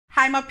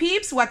Hi my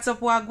peeps, what's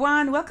up,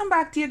 wagwan? Welcome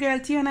back to your girl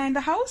Tiana in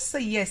the house. So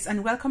yes,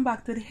 and welcome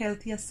back to the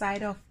healthier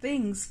side of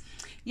things.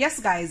 Yes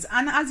guys,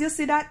 and as you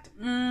see that,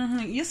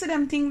 you see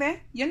them thing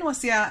there? You know,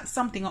 see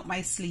something up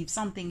my sleeve,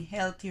 something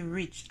healthy,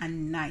 rich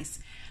and nice.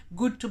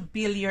 Good to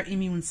build your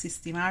immune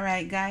system,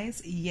 alright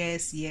guys?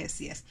 Yes.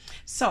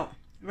 So,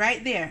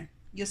 right there,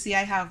 you see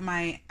I have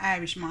my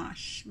Irish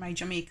mash, my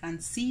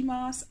Jamaican sea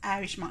moss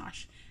Irish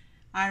mash.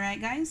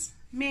 Alright guys,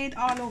 made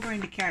all over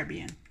in the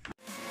Caribbean.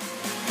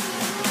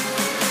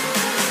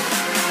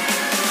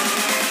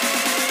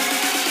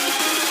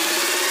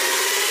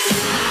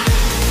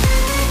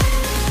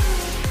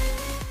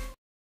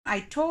 I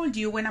told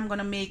you when I'm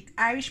gonna make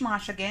Irish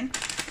mash again,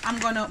 I'm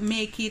gonna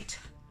make it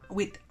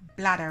with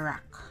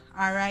Bladderwrack.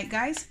 Alright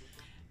guys,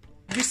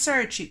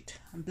 research it.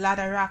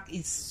 Bladderwrack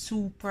is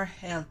super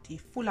healthy,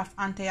 full of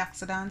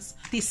antioxidants.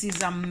 This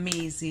is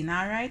amazing.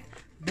 Alright,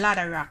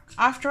 Bladderwrack.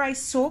 After I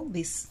soak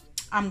this,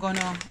 I'm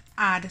gonna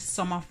add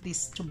some of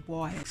this to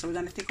boil. So we're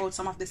gonna take out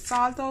some of the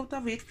salt out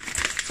of it.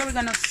 So we're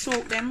gonna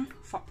soak them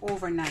for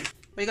overnight.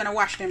 We're gonna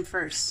wash them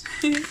first.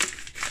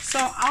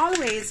 So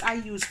always I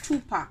use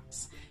 2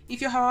 packs. If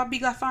you have a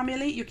bigger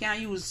family, you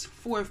can use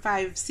 4,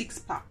 5, 6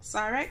 packs.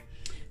 All right,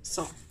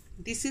 so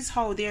this is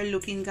how they're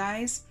looking,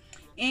 guys.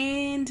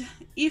 And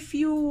if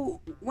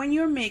you, when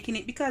you're making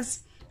it,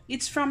 because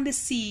it's from the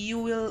sea, you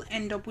will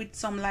end up with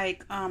some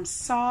like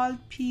salt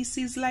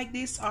pieces like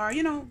this, or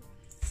you know,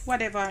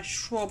 whatever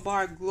shrub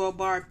or grub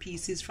or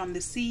pieces from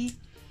the sea.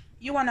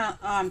 You want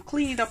to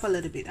clean it up a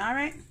little bit. All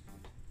right,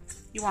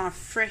 you want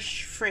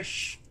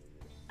fresh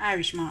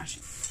Irish mash.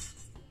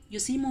 You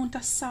see amount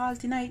of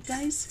salt in it,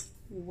 guys.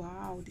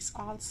 Wow, this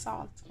all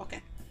salt.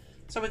 Okay,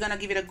 so we're gonna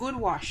give it a good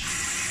wash.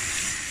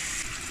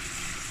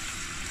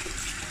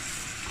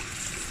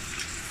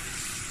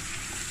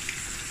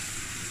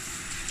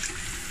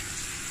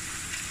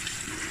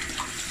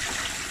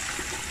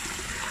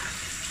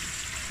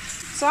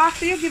 So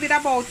after you give it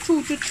about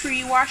 2 to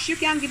 3 wash, you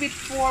can give it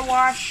 4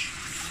 wash.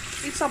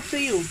 It's up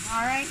to you.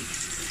 All right,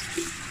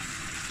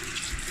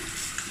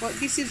 but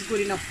this is good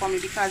enough for me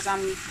because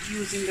I'm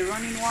using the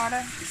running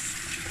water.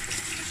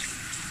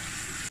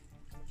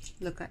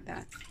 Look at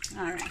that.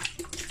 All right.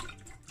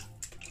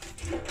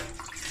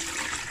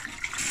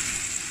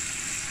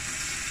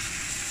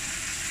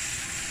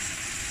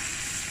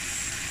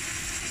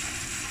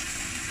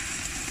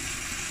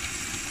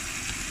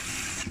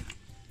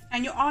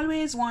 And you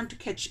always want to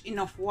catch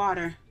enough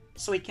water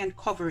so it can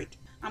cover it.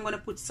 I'm going to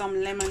put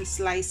some lemon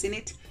slice in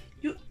it.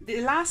 The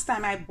last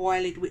time I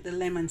boiled it with the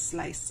lemon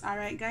slice. All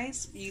right,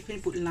 guys. You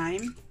can put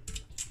lime.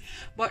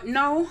 But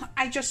now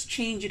I just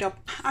change it up.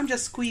 I'm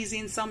just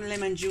squeezing some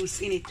lemon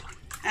juice in it.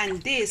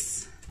 And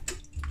this,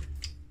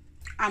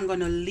 I'm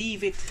gonna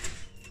leave it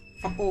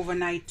for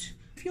overnight.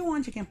 If you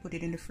want, you can put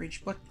it in the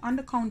fridge, but on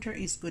the counter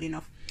is good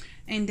enough.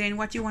 And then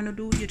what you want to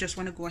do, you just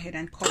want to go ahead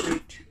and cover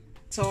it.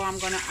 So I'm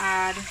gonna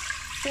add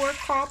 4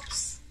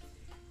 cups,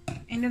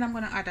 and then I'm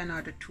gonna add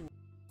another 2.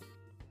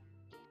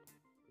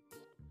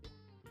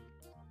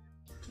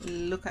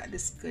 Look at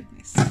this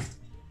goodness.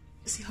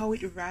 See how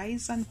it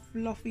rise and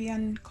fluffy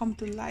and come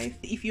to life.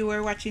 If you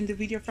were watching the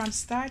video from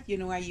start, you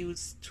know I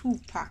use 2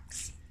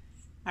 packs.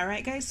 All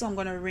right guys, so I'm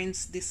gonna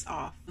rinse this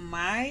off.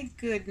 My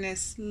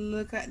goodness,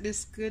 look at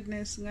this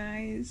goodness,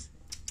 guys.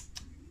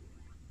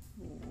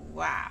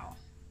 Wow,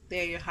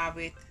 there you have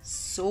it.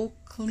 So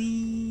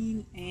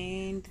clean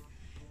and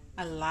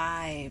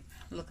alive.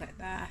 Look at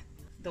that.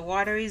 The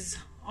water is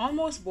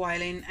almost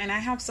boiling, and I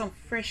have some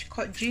fresh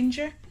cut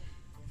ginger.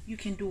 You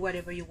can do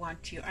whatever you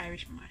want to your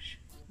Irish mash.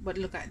 But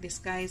look at this,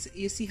 guys.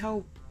 You see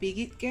how big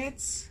it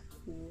gets?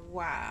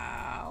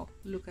 Wow,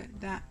 look at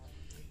that.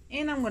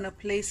 And I'm gonna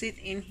place it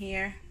in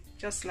here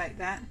just like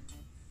that.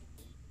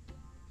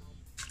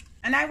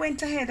 And I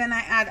went ahead and I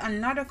add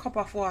another cup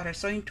of water.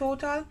 So in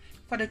total,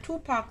 for the 2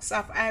 packs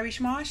of Irish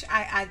mash,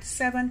 I add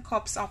 7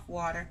 cups of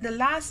water. The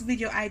last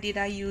video I did,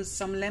 I used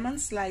some lemon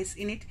slice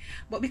in it,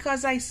 but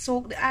because I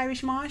soaked the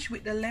Irish mash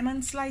with the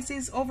lemon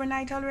slices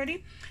overnight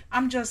already,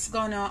 I'm just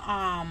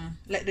gonna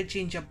let the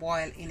ginger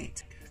boil in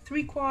it.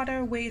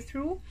 3/4 way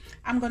through,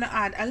 I'm gonna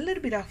add a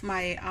little bit of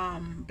my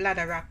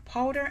Bladderwrack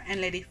powder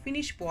and let it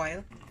finish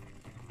boil.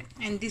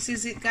 And this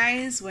is it,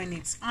 guys, when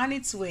it's on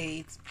its way,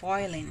 it's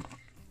boiling.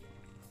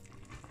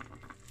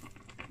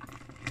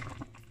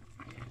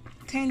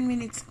 10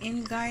 minutes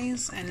in,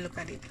 guys, and look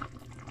at it.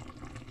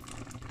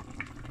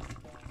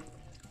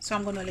 So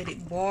I'm gonna let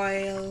it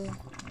boil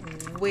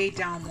way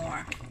down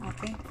more.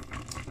 Okay,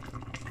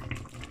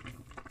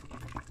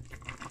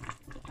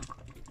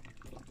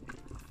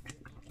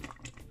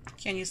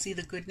 can you see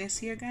the goodness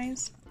here,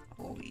 guys?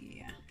 Oh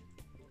yeah.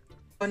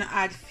 I'm gonna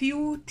add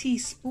few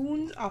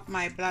teaspoons of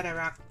my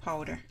Bladderwrack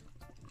powder.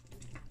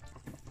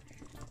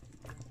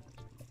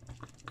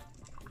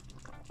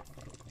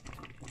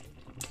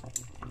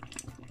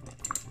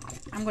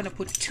 I'm gonna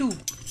put 2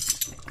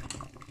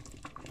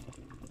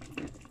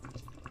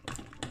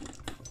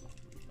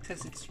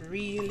 because it's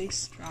really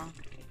strong.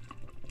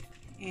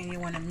 And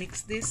you want to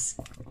mix this.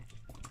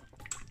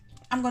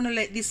 I'm gonna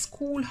let this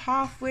cool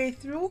halfway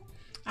through,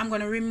 I'm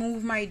gonna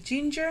remove my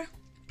ginger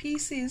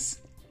pieces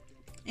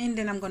and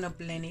then I'm gonna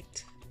blend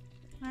it.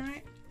 All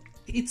right,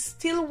 it's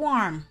still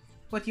warm,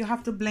 but you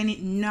have to blend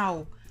it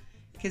now,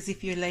 because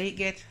if you let it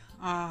get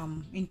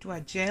into a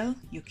gel,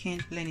 you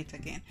can't blend it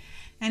again.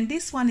 And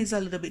this one is a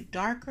little bit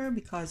darker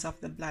because of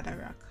the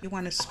Bladderwrack. You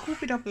want to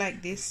scoop it up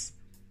like this.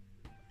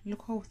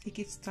 Look how thick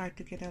it starts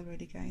to get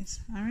already,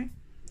 guys. All right,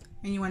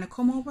 and you want to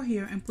come over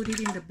here and put it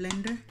in the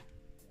blender.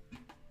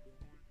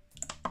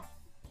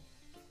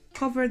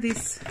 Cover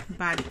this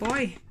bad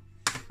boy.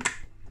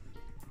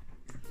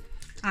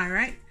 All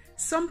right,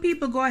 some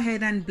people go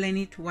ahead and blend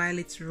it while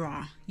it's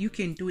raw. You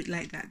can do it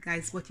like that,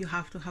 guys, but you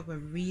have to have a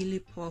really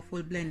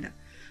powerful blender.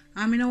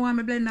 You know what,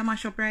 my blender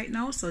mash up right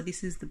now, so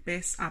this is the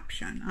best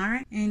option. All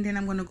right, and then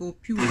I'm gonna go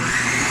pure.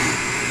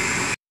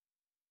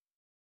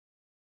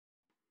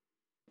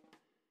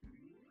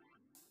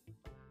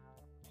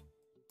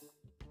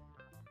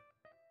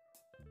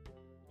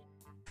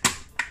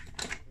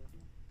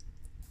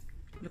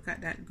 Look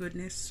at that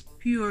goodness,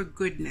 pure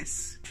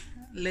goodness.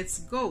 Let's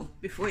go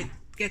before it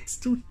gets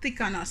too thick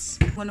on us.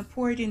 I'm gonna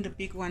pour it in the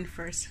big one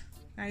first.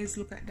 Guys,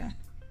 look at that.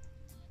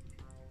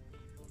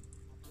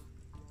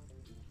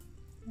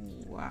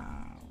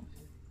 Wow.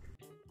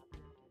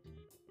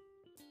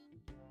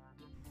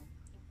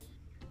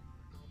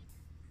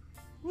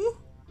 Woo.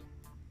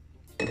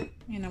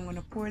 And I'm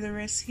gonna pour the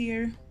rest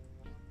here.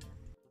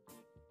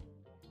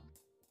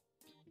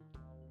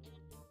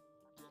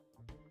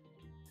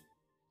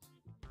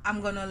 I'm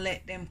gonna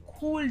let them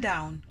cool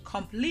down,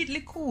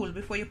 completely cool,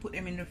 before you put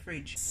them in the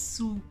fridge.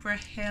 Super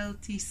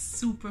healthy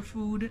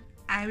superfood,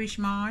 Irish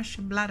Marsh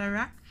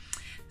Bladderwrack.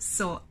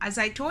 So as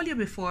I told you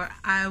before,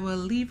 I will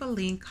leave a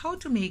link how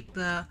to make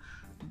the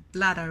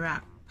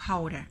Bladderwrack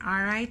powder.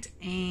 All right,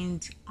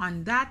 and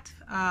on that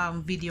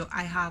video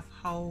I have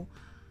how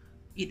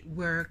it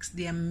works,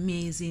 the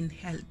amazing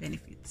health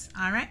benefits.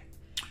 All right,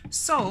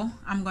 so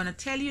I'm gonna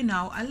tell you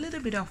now a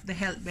little bit of the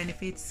health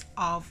benefits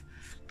of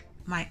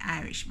my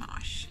Irish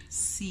Marsh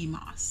sea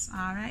moss.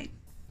 All right,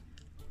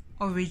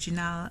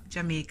 original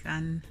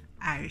Jamaican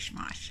Irish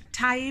Marsh,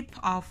 type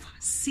of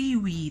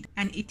seaweed,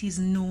 and it is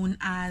known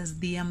as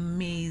the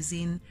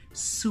amazing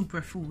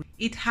superfood.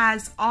 It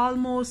has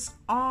almost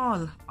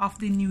all of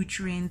the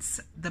nutrients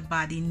the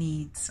body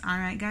needs. All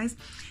right, guys,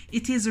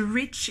 it is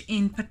rich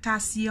in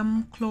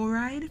potassium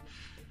chloride,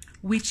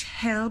 which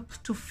help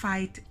to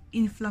fight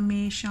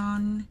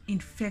inflammation,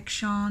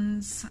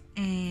 infections,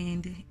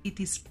 and it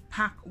is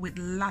packed with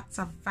lots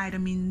of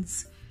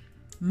vitamins,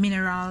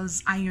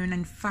 minerals, iron,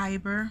 and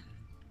fiber.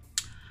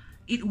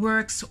 It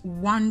works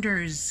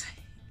wonders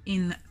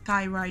in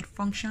thyroid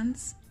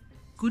functions,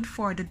 good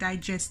for the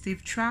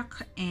digestive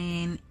tract,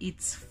 and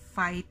it's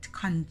fight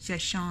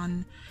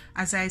congestion,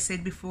 as I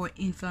said before,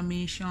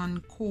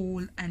 inflammation,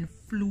 cold and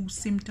flu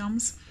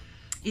symptoms.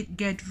 It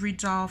get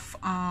rid of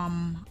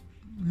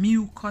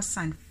mucus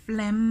and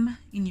phlegm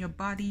in your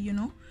body, you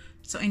know.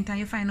 So anytime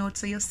you find out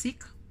so you're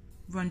sick,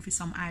 run for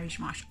some Irish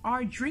Marsh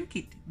or drink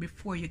it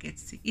before you get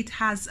sick. It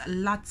has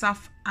lots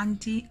of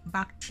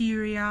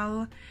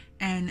antibacterial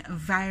and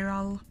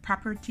viral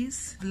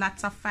properties,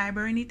 lots of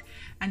fiber in it,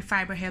 and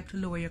fiber help to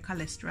lower your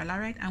cholesterol. All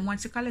right, and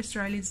once your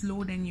cholesterol is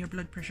low, then your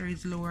blood pressure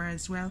is lower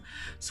as well.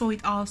 So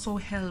it also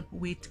help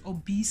with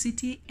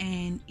obesity,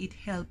 and it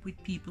help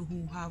with people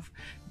who have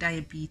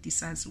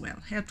diabetes as well,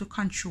 help to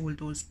control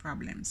those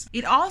problems.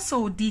 It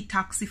also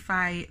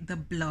detoxify the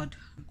blood,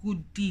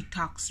 good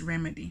detox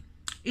remedy.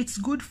 It's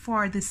good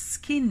for the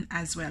skin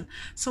as well.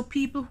 So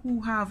people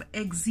who have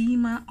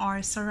eczema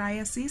or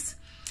psoriasis,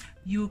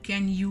 you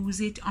can use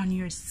it on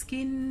your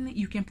skin.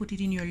 You can put it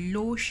in your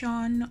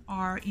lotion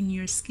or in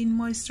your skin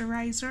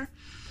moisturizer.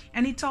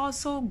 And it's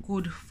also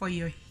good for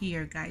your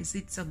hair, guys.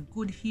 It's a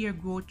good hair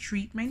growth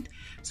treatment.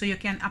 So you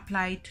can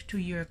apply it to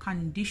your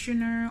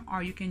conditioner,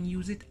 or you can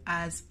use it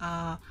as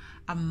a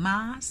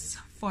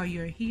mask for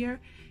your hair.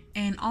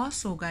 And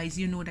also, guys,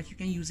 you know that you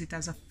can use it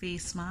as a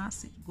face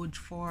mask. It's good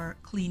for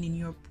cleaning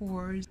your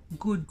pores.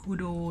 Good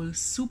old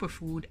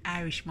superfood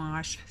Irish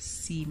Marsh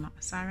sea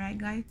moss. All right,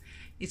 guys,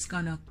 it's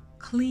gonna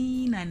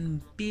clean and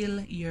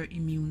build your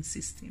immune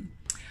system.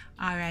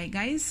 All right,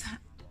 guys,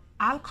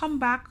 I'll come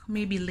back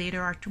maybe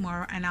later or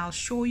tomorrow, and I'll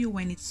show you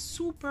when it's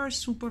super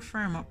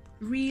firm up.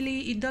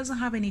 Really, it doesn't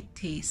have any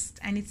taste,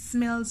 and it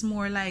smells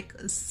more like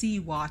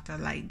seawater,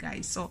 like,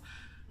 guys. So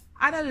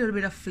add a little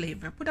bit of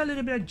flavor, put a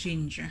little bit of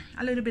ginger,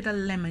 a little bit of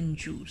lemon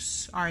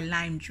juice or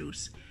lime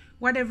juice,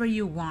 whatever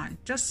you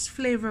want. Just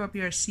flavor up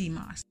your sea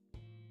moss.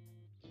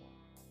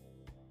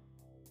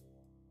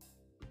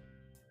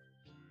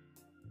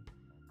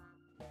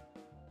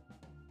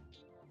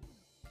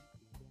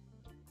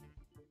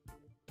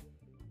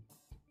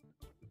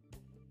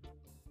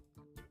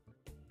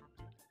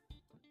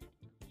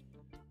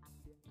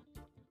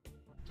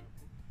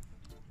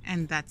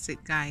 And that's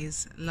it,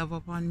 guys. Love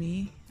upon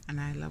me, and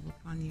I love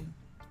upon you.